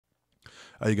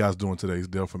How you guys doing today? It's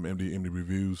Dale from MD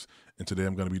Reviews, and today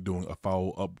I'm going to be doing a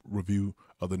follow-up review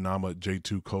of the Nama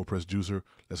J2 Cold Press Juicer.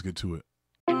 Let's get to it.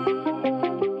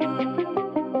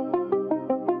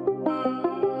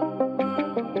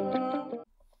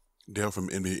 Dale from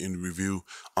MD Review.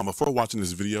 Before watching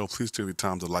this video, please take the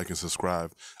time to like and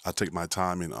subscribe. I take my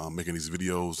time in making these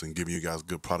videos and giving you guys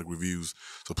good product reviews,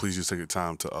 so please just take the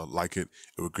time to like it.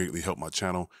 It would greatly help my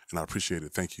channel, and I appreciate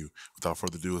it. Thank you. Without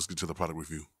further ado, let's get to the product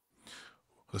review.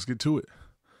 Let's get to it.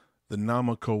 The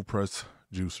Nama Cold Press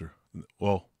Juicer.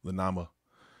 Well, the Nama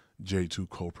J2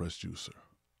 Cold Press Juicer.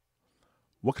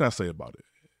 What can I say about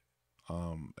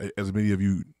it? As many of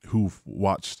you who've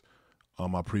watched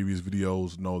my previous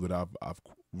videos know that I've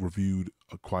reviewed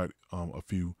quite a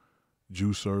few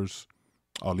juicers.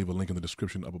 I'll leave a link in the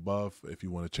description up above if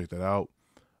you want to check that out.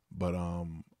 But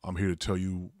I'm here to tell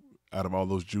you, out of all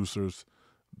those juicers,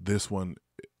 this one,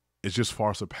 it just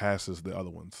far surpasses the other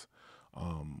ones.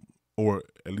 Or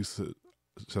at least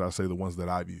should I say the ones that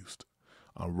I've used.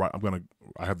 I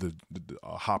have the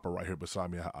hopper right here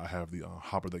beside me. I have the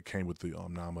hopper that came with the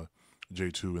Nama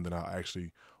J2, and then I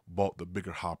actually bought the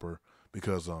bigger hopper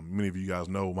because many of you guys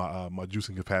know my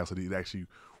juicing capacity, it actually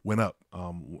went up.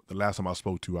 The last time I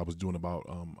spoke to, I was doing about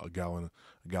a gallon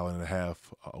and a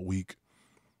half a week.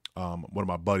 One of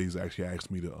my buddies actually asked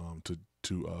me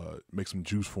to make some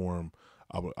juice for him.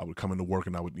 I would come into work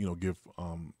and I would give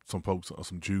some folks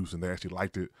some juice, and they actually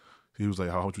liked it. He was like,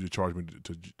 "How much would you charge me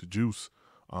to juice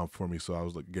for me?" So I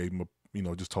was like, gave him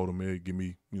just told him, "Hey, give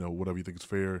me whatever you think is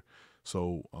fair."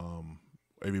 So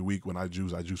every week when I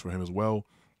juice for him as well.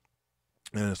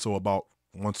 And so about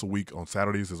once a week on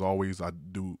Saturdays, as always, I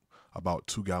do about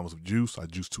 2 gallons of juice. I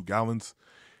juice 2 gallons,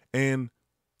 and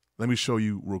let me show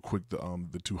you real quick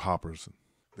the 2 hoppers.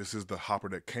 This is the hopper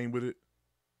that came with it.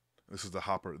 This is the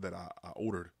hopper that I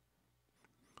ordered.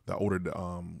 That I ordered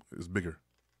is bigger.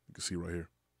 You can see right here.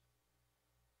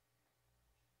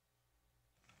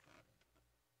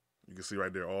 You can see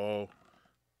right there. Oh,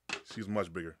 she's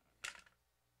much bigger.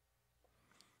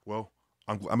 Well,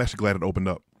 I'm actually glad it opened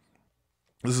up.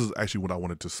 This is actually what I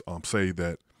wanted to say,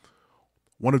 that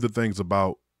one of the things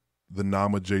about the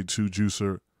Nama J2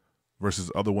 juicer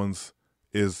versus other ones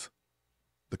is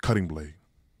the cutting blade.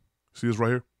 See this right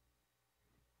here?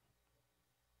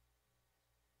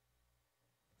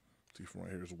 See from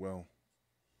right here as well.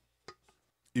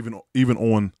 Even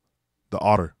on the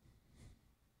Otter.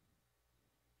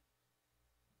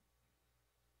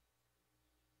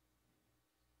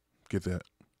 Get that?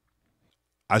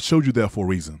 I showed you that for a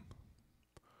reason.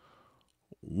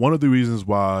 One of the reasons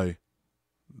why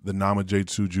the Nama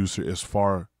J2 juicer is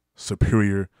far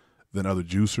superior than other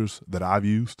juicers that I've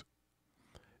used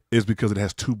is because it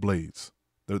has 2 blades.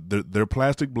 They're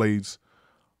plastic blades,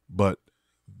 but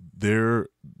they're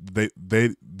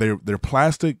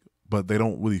plastic, but they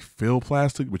don't really feel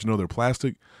plastic. But they're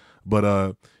plastic.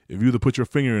 But if you either put your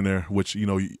finger in there, which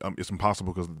it's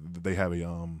impossible because they have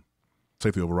a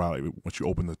safety override. Once you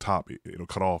open the top, it'll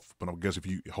cut off. But I guess if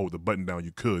you hold the button down,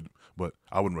 you could. But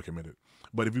I wouldn't recommend it.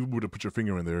 But if you were to put your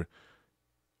finger in there,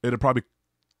 it'll probably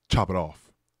chop it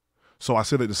off. So I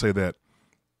say that to say that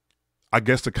I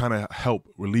guess to kind of help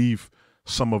relieve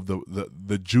some of the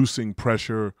juicing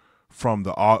pressure from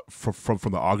the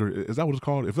from the auger. Is that what it's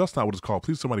called? If that's not what it's called,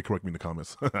 please somebody correct me in the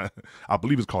comments. I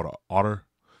believe it's called an otter.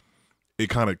 It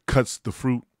kind of cuts the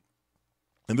fruit,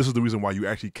 and this is the reason why you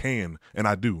actually can, and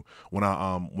I do. When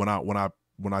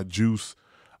I juice,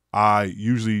 I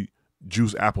usually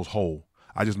juice apples whole.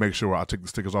 I just make sure I take the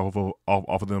stickers off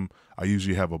of them. I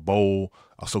usually have a bowl.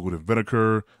 I soak it in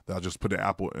vinegar. Then I just put the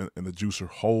apple in the juicer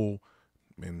whole,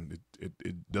 and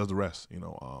it does the rest.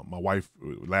 My wife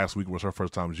last week was her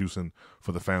first time juicing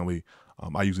for the family.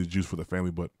 I usually juice for the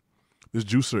family, but this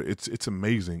juicer, it's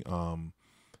amazing.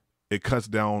 It cuts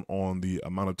down on the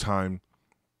amount of time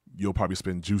you'll probably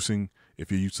spend juicing.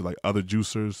 If you're used to like other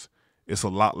juicers, it's a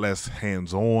lot less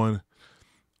hands-on,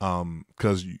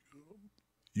 because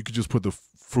you could just put the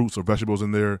fruits or vegetables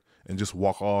in there and just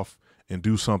walk off and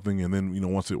do something, and then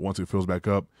once it fills back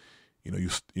up,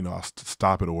 I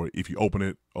stop it, or if you open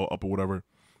it up or whatever. As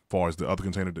far as the other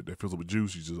container that fills up with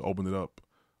juice, you just open it up,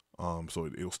 so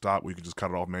it'll stop. Or you can just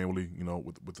cut it off manually,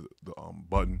 with the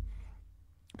button.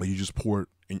 But you just pour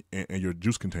it in your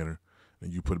juice container,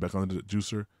 and you put it back under the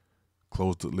juicer.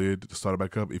 Close the lid to start it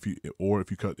back up. If you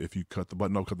cut the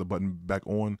button up, cut the button back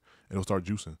on, and it'll start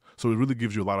juicing. So it really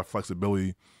gives you a lot of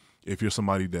flexibility. If you're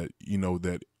somebody that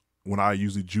that when I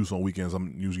usually juice on weekends,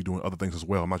 I'm usually doing other things as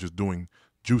well. I'm not just doing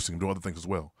juicing, I'm doing other things as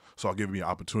well. So I'll give me an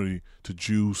opportunity to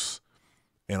juice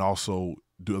and also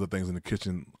do other things in the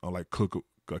kitchen, like cook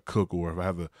cook, or if I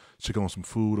have to check on some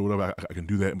food or whatever, I can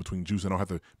do that in between juice. I don't have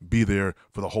to be there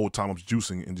for the whole time I'm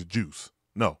juicing and just juice.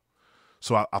 No.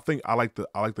 So I think I like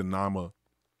the Nama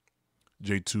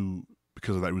J2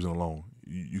 because of that reason alone.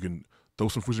 You can throw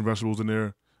some fruits and vegetables in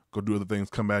there, go do other things,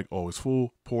 come back, oh, it's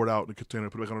full, pour it out in the container,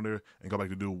 put it back on there, and go back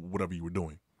to do whatever you were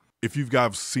doing. If you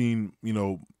guys seen,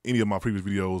 any of my previous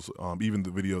videos, even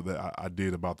the video that I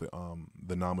did about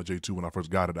the Nama J2 when I first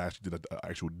got it, I actually did an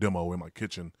actual demo in my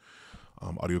kitchen.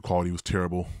 Audio quality was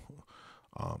terrible.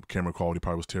 Camera quality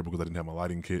probably was terrible because I didn't have my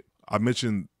lighting kit. I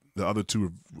mentioned the other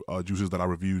two juices that I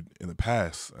reviewed in the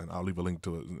past, and I'll leave a link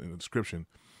to it in the description.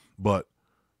 But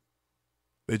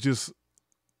the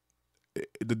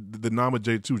Nama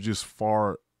J2 just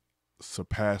far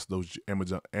surpassed those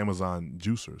Amazon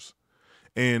juicers.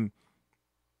 And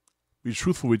be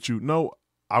truthful with you, no,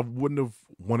 I wouldn't have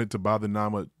wanted to buy the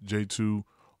Nama J2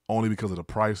 only because of the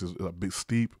price is a bit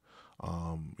steep.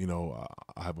 I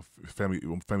have a family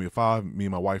of 5, me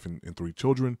and my wife and 3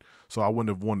 children. So I wouldn't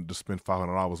have wanted to spend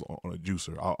 $500 on a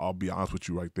juicer. I'll be honest with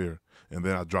you right there. And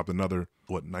then I dropped another,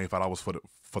 $95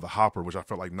 for the hopper, which I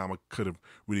felt like Nama could have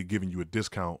really given you a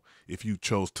discount if you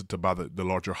chose to buy the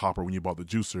larger hopper when you bought the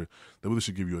juicer. They really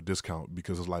should give you a discount,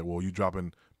 because it's like, well, you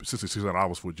dropping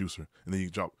 $600 for a juicer, and then you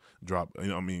drop.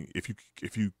 If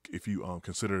you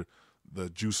consider the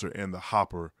juicer and the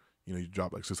hopper, you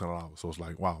drop like $600. So it's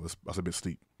like, wow, that's a bit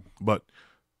steep. But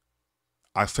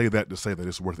I say that to say that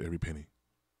it's worth every penny.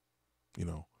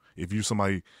 If you're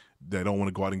somebody that don't want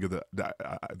to go out and get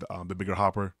the bigger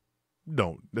hopper,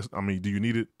 don't. Do you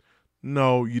need it?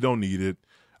 No, you don't need it.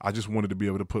 I just wanted to be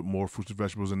able to put more fruits and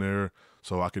vegetables in there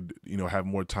so I could, have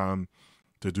more time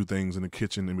to do things in the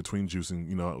kitchen in between juicing,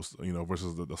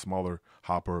 versus the smaller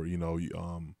hopper, you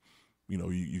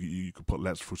could put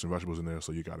less fruits and vegetables in there,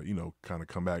 so you got to, kind of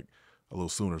come back a little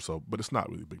sooner. So, but it's not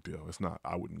really a big deal. It's not.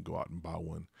 I wouldn't go out and buy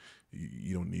one.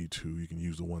 You don't need to. You can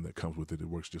use the one that comes with it. It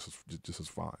works just as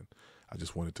fine. I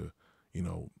just wanted to,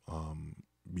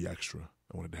 be extra.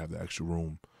 I wanted to have the extra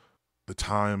room. The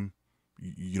time,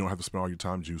 you don't have to spend all your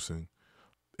time juicing.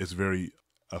 It's very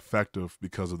effective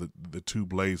because of the 2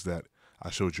 blades that I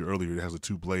showed you earlier. It has the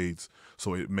 2 blades,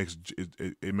 so it makes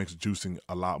juicing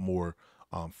a lot more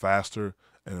faster.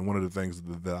 And one of the things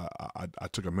that I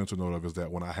took a mental note of is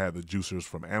that when I had the juicers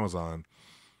from Amazon,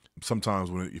 sometimes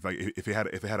if it had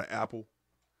an apple,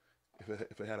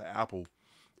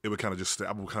 it would kind of just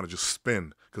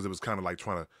spin, because it was kind of like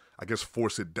trying to, I guess,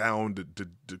 force it down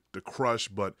to crush.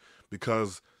 But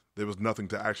because there was nothing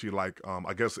to actually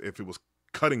I guess if it was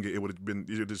cutting it,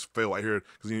 it just fell right here.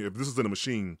 Because if this is in a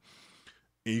machine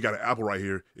and you got an apple right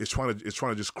here, it's trying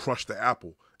to just crush the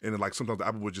apple, and then sometimes the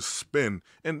apple would just spin,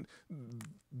 and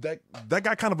that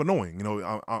got kind of annoying.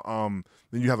 Then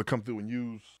you have to come through and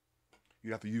you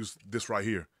have to use this right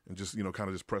here and just kind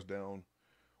of just press down.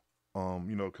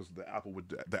 Because the apple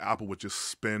would just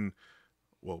spin.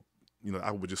 Well, the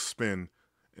apple would just spin,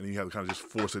 and you have to kind of just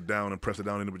force it down and press it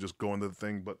down, and it would just go into the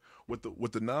thing. But with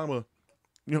the Nama,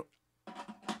 I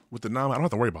don't have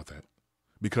to worry about that,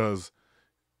 because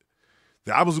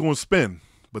the apple's going to spin,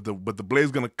 but the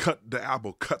blade's going to cut the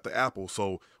apple.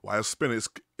 So while it's spinning,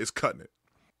 it's cutting it.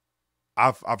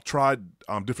 I've tried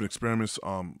different experiments,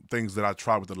 things that I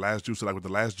tried with the last juicer, like with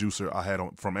the last juicer I had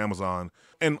from Amazon,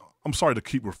 and I'm sorry to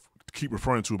keep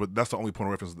referring to it, but that's the only point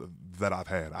of reference that I've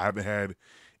had. I haven't had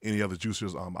any other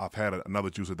juicers. I've had another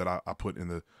juicer that I put in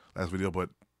the last video, but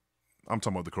I'm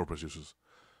talking about the cold press juicers.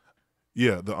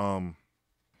 Yeah,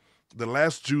 the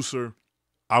last juicer,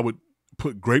 I would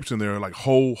put grapes in there, like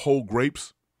whole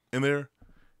grapes in there,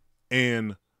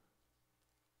 and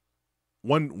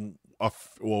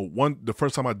the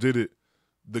first time I did it,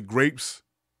 the grapes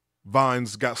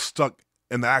vines got stuck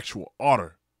in the actual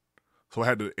otter. So I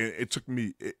had to. It took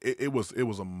me. It was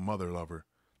a mother lover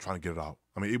trying to get it out.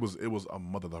 It was a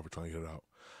mother lover trying to get it out.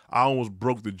 I almost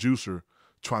broke the juicer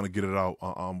trying to get it out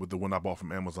with the one I bought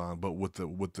from Amazon. But with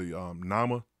the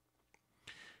Nama,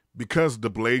 because the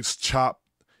blades chop,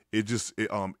 it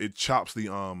chops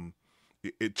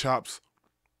it chops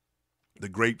the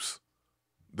grapes,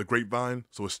 the grapevine,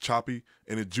 so it's choppy,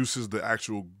 and it juices the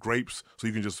actual grapes. So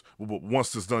you can just,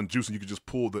 once it's done juicing, you can just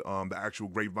pull the actual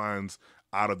grapevines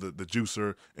out of the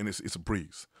juicer, and it's a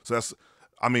breeze. So that's,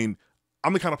 I'm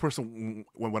the kind of person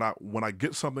when I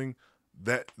get something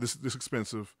that this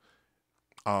expensive,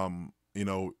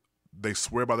 they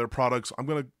swear by their products, I'm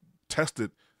gonna test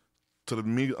it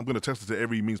to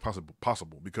every means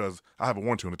possible, because I have a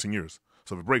warranty on it 10 years.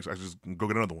 So if it breaks, I just go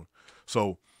get another one.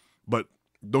 So, but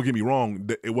don't get me wrong,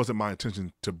 it wasn't my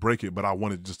intention to break it, but I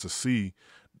wanted just to see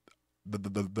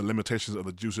the limitations of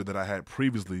the juicer that I had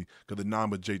previously, because the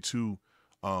Nama J2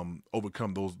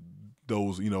 overcome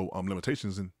those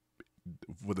limitations. And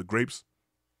with the grapes,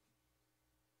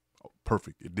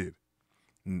 perfect. It did.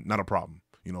 Not a problem.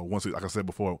 Once it, like I said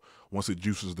before, once it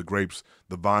juices the grapes,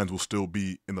 the vines will still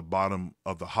be in the bottom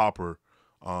of the hopper,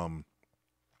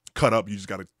 cut up. You just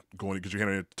got to go in and get your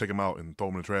hand in there, take them out, and throw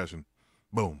them in the trash, and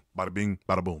boom, bada bing,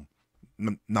 bada boom.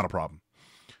 Not a problem.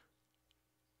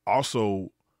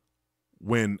 Also,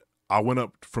 when I went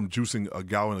up from juicing a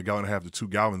gallon and a half to 2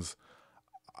 gallons,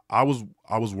 I was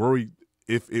worried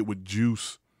if it would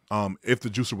juice, if the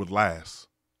juicer would last.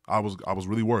 I was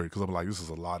really worried because I'm like, this is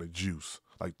a lot of juice,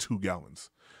 like 2 gallons,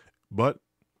 but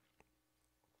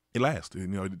it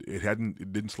lasted.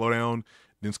 It didn't slow down,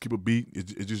 didn't skip a beat.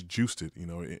 It just juiced it.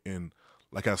 And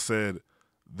like I said,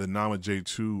 the Nama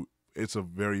J2, it's a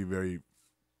very, very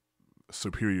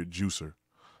superior juicer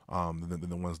than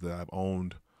the ones that I've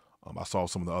owned. I saw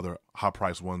some of the other high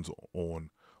price ones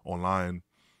online,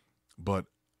 but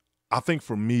I think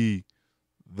for me,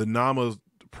 the Nama's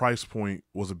price point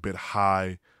was a bit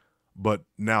high. But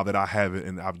now that I have it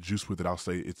and I've juiced with it, I'll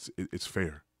say it's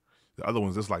fair. The other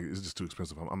ones, it's just too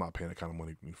expensive. I'm not paying that kind of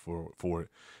money for it.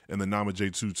 And the Nama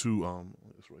J2 too,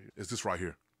 it's this right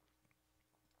here.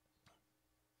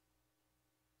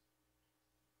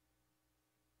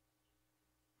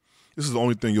 This is the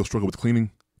only thing you'll struggle with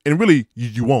cleaning, and really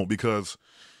you won't, because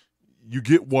you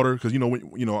get water, because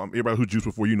everybody who juiced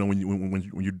before, when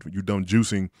you're done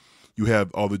juicing, you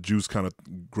have all the juice kind of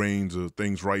grains or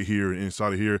things right here and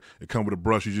inside of here. It comes with a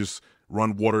brush. You just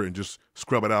run water and just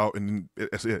scrub it out, and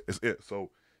that's it. It's it.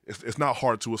 So it's not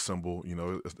hard to assemble.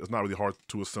 It's not really hard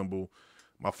to assemble.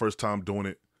 My first time doing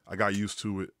it, I got used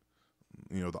to it.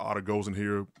 The otter goes in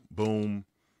here, boom,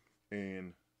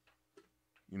 and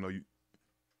you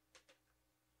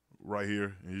right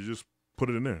here, and you just put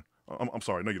it in there. I'm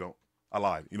sorry, no, you don't. I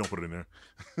lied. You don't put it in there.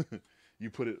 You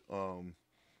put it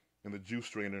in the juice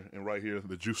strainer, and right here,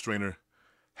 the juice strainer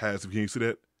has, can you see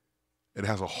that? It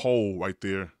has a hole right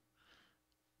there,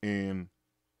 and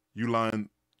you line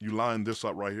this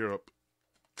up right here up.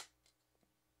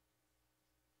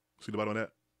 See the bottom of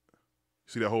that?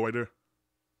 See that hole right there?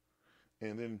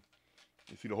 And then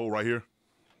you see the hole right here?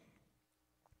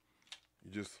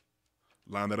 You just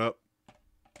line that up.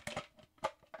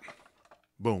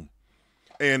 Boom.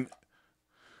 And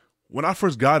when I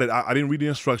first got it, I didn't read the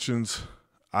instructions.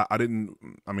 I didn't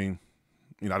read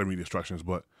the instructions,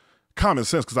 but common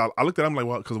sense, because I looked at it, I'm like,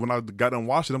 well, because when I got done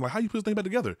washing it, I'm like, how you put this thing back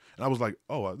together? And I was like,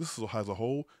 oh, this has a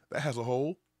hole, that has a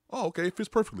hole. Oh, okay, it fits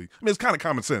perfectly. It's kind of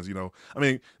common sense,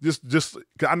 just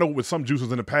I know with some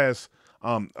juices in the past,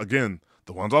 again,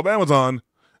 the ones off Amazon,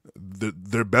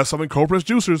 they're best selling cold press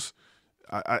juicers.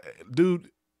 Dude,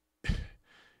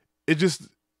 it just,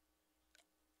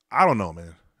 I don't know,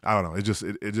 man. I don't know. It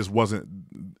just wasn't.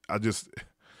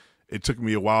 It took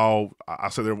me a while. I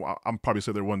sat there. I'm probably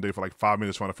sat there one day for like 5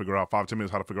 minutes trying to figure out 5-10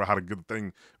 minutes how to get the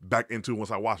thing back into it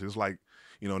once I watch it. It's like,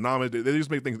 Nama, they just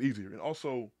make things easier. And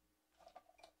also,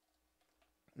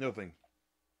 another thing,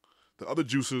 the other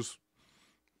juicers,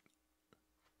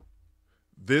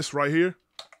 this right here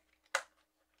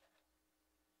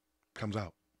comes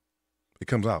out. It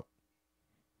comes out,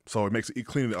 so it makes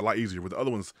cleaning it a lot easier. With the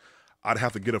other ones, I'd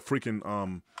have to get a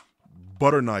freaking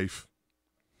butter knife,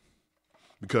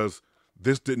 because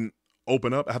this didn't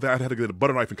open up. I'd have to get a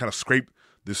butter knife and kind of scrape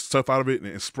this stuff out of it,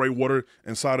 and spray water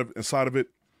inside of it,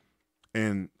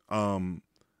 and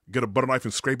get a butter knife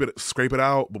and scrape it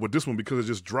out. But with this one, because it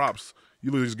just drops,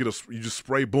 you literally just you just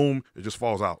spray, boom, it just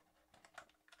falls out.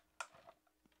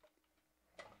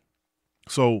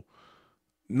 So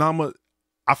Nama,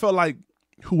 I felt like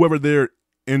whoever their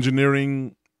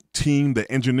engineering team that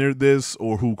engineered this,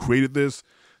 or who created this,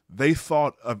 they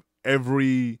thought of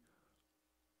every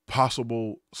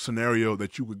possible scenario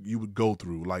that you would go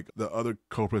through. Like the other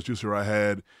cold press juicer I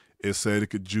had, it said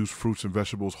it could juice fruits and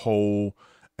vegetables whole,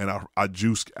 and I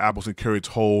juiced apples and carrots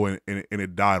whole, and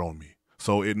it died on me.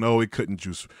 So it couldn't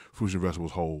juice fruits and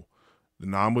vegetables whole. The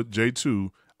Nama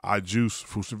J2, I juiced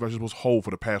fruits and vegetables whole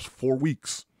for the past 4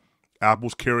 weeks.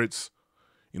 Apples, carrots,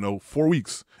 4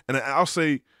 weeks. And I'll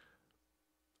say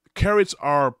carrots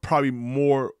are probably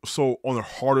more so on the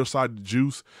harder side to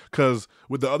juice, because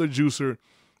with the other juicer,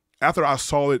 after I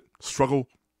saw it struggle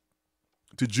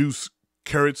to juice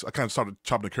carrots, I kind of started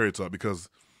chopping the carrots up, because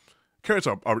carrots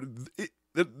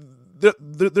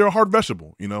they're a hard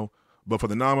vegetable, But for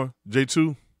the Nama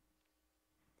J2,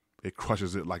 it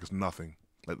crushes it like it's nothing,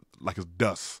 like it's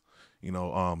dust,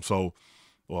 So,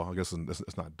 well, I guess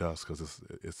it's not dust, because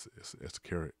it's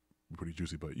carrot, pretty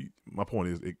juicy. But my point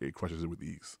is, it crushes it with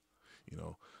ease,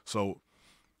 So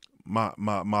my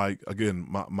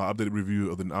updated review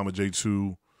of the Nama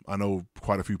J2 I know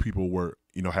quite a few people were,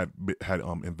 had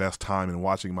invest time in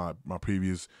watching my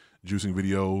previous juicing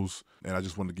videos, and I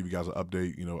just wanted to give you guys an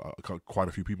update. Quite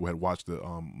a few people had watched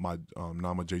my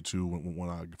Nama J2 when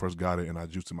I first got it, and I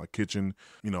juiced in my kitchen.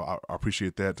 I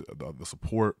appreciate that, the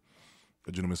support.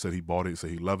 The gentleman said he bought it,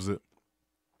 said he loves it.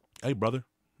 Hey, brother,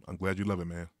 I'm glad you love it,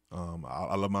 man.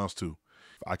 I love mine too.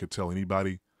 If I could tell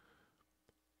anybody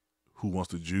who wants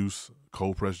to juice,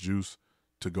 cold press juice,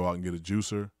 to go out and get a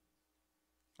juicer,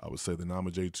 I would say the Nama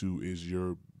J2 is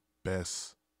your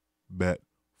best bet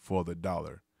for the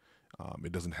dollar.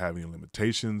 It doesn't have any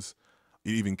limitations.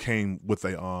 It even came with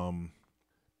a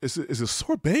is it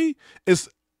sorbet? It's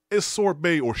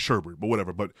sorbet or sherbet, but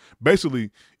whatever. But basically,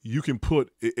 you can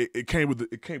put it came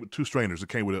with two strainers. It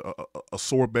came with a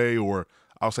sorbet, or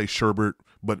I'll say sherbet.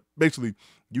 But basically,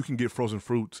 you can get frozen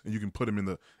fruits and you can put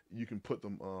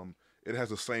them it has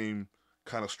the same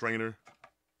kind of strainer,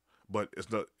 but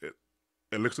it's not.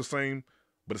 It looks the same,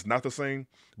 but it's not the same.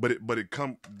 But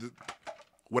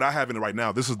what I have in it right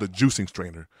now, this is the juicing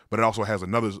strainer, but it also has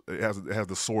another. It has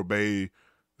the sorbet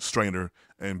strainer,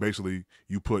 and basically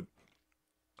you put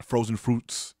frozen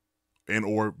fruits and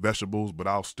or vegetables, but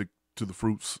I'll stick to the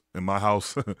fruits in my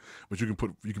house. But you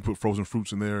can put frozen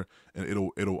fruits in there, and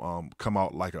it'll come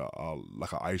out like a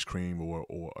ice cream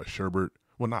or a sherbet.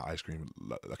 Well, not ice cream,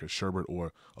 like a sherbet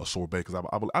or a sorbet, because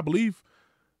I believe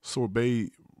sorbet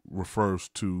refers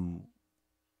to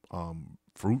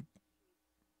fruit,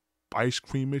 ice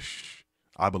creamish.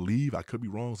 I believe. I could be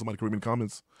wrong. Somebody correct me in the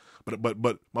comments. But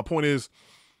my point is,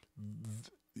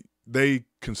 they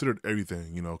considered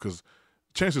everything, because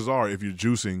chances are, if you're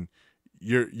juicing,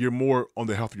 you're more on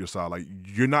the healthier side. Like,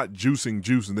 you're not juicing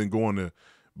juice and then going to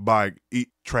eat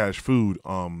trash food,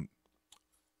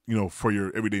 for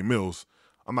your everyday meals.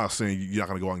 I'm not saying you're not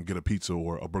gonna go out and get a pizza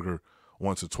or a burger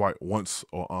once or twice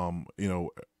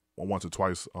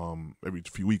every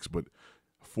few weeks, but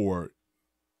for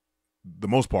the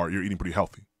most part, you're eating pretty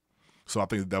healthy. So I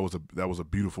think that was a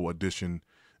beautiful addition.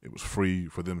 It was free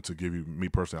for them to give you. Me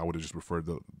personally, I would have just preferred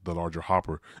the larger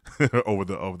hopper over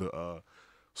the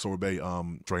sorbet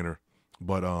strainer.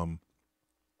 But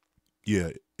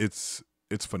yeah, it's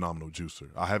phenomenal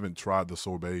juicer. I haven't tried the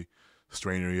sorbet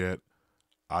strainer yet.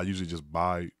 I usually just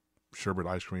buy sherbet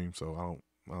ice cream, so I don't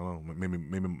know.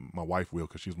 Maybe my wife will,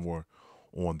 because she's more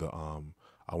on the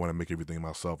I want to make everything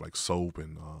myself, like soap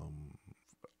and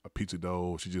a pizza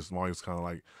dough. She just always kind of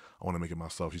like, I want to make it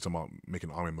myself. She's talking about making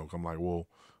almond milk. I'm like, well,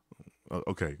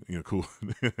 okay, cool.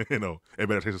 It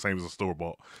better taste the same as a store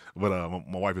bought. But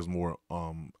my wife is more.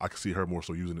 I can see her more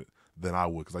so using it than I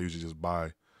would, because I usually just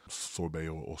buy sorbet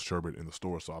or sherbet in the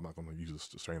store, so I'm not going to use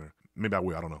the strainer. Maybe I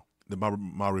will. I don't know.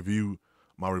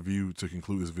 My review to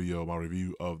conclude this video, my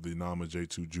review of the Nama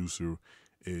J2 juicer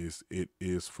is, it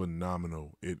is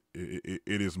phenomenal. It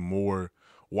is more,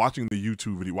 watching the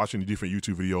different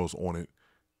YouTube videos on it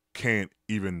can't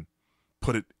even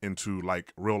put it into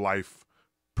like real life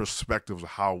perspectives of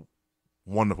how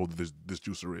wonderful this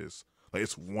juicer is. Like,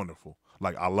 it's wonderful.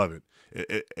 Like, I love it.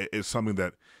 It's something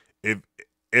that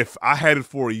if I had it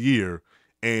for a year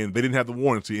and they didn't have the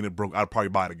warranty and it broke, I'd probably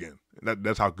buy it again.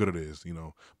 That's how good it is,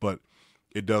 But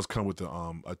it does come with a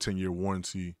 10-year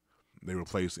warranty. They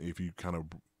replace, if you kind of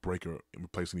break or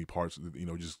replace any parts,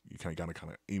 just you kind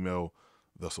of email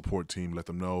the support team, let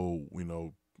them know.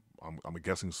 I'm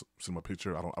guessing, send them a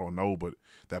picture. I don't know, but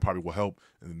that probably will help,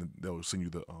 and then they'll send you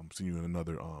in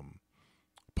another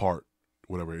part,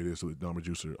 whatever it is, to the Nama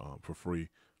juicer for free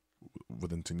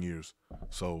within 10 years.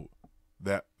 So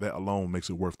that alone makes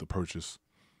it worth the purchase.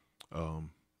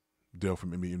 Dale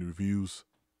from MBM Reviews,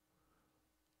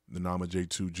 the Nama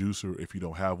J2 juicer. If you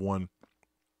don't have one,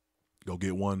 go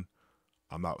get one.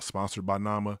 I'm not sponsored by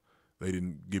Nama. They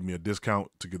didn't give me a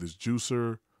discount to get this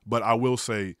juicer, but I will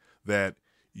say that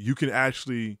you can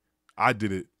actually, I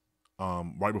did it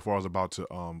right before I was about to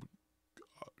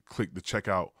click the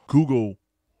checkout. Google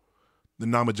the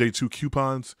Nama J2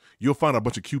 coupons. You'll find a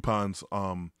bunch of coupons,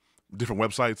 different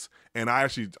websites, and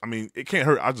it can't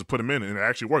hurt. I just put them in and it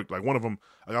actually worked. Like, one of them,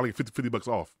 I got like 50 bucks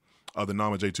off the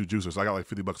Nama J2 juicer. So I got like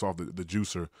 50 bucks off the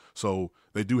juicer. So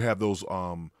they do have those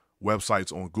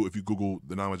websites on Google. If you Google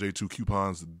the Nama J2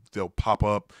 coupons, they'll pop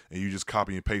up, and you just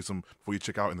copy and paste them before you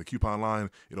check out in the coupon line.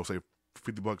 It'll say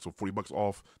 50 bucks or 40 bucks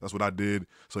off. That's what I did.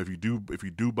 So if you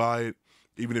do buy it,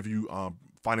 even if you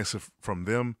finance it from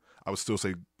them, I would still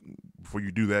say, before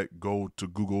you do that, go to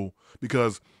Google,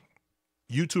 because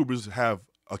YouTubers have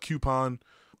a coupon.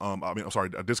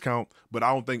 A discount, but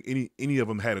I don't think any of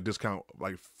them had a discount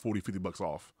like 40, 50 bucks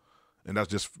off. And that's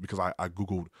just because I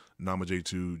Googled Nama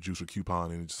J2 juicer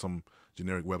coupon, and some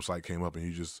generic website came up, and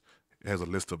you just It has a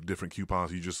list of different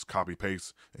coupons. You just copy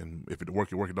paste, and if it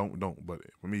work, it work. It don't. But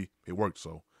for me, it worked.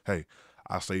 So hey,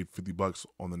 I saved $50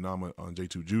 on the Nama on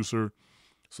J2 juicer.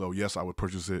 So yes, I would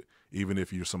purchase it, even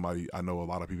if you're somebody. I know a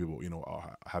lot of people,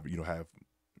 have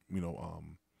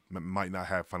might not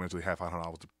have financially have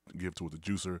 $500 to give towards the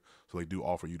juicer. So they do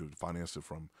offer you to finance it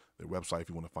from their website if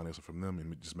you want to finance it from them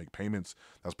and just make payments.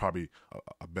 That's probably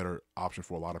a better option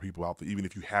for a lot of people out there. Even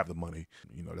if you have the money,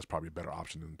 that's probably a better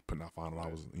option than putting out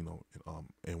 $500,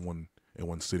 in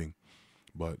one sitting.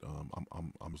 But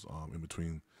I'm in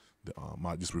between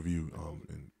my just review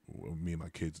and me and my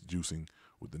kids juicing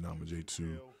with the Nama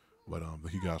J2. But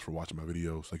thank you guys for watching my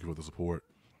videos. Thank you for the support.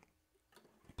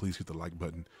 Please hit the like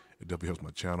button. It definitely helps my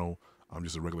channel. I'm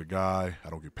just a regular guy. I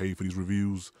don't get paid for these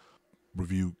reviews.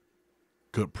 Review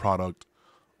good product.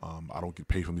 I don't get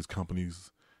paid from these companies.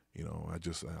 I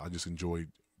just enjoy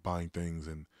buying things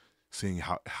and seeing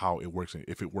how it works, and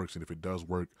if it works, and if it does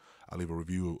work, I leave a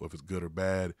review if it's good or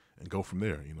bad and go from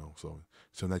there. So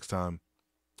until next time,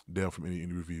 Dale from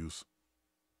Any Reviews.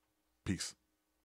 Peace.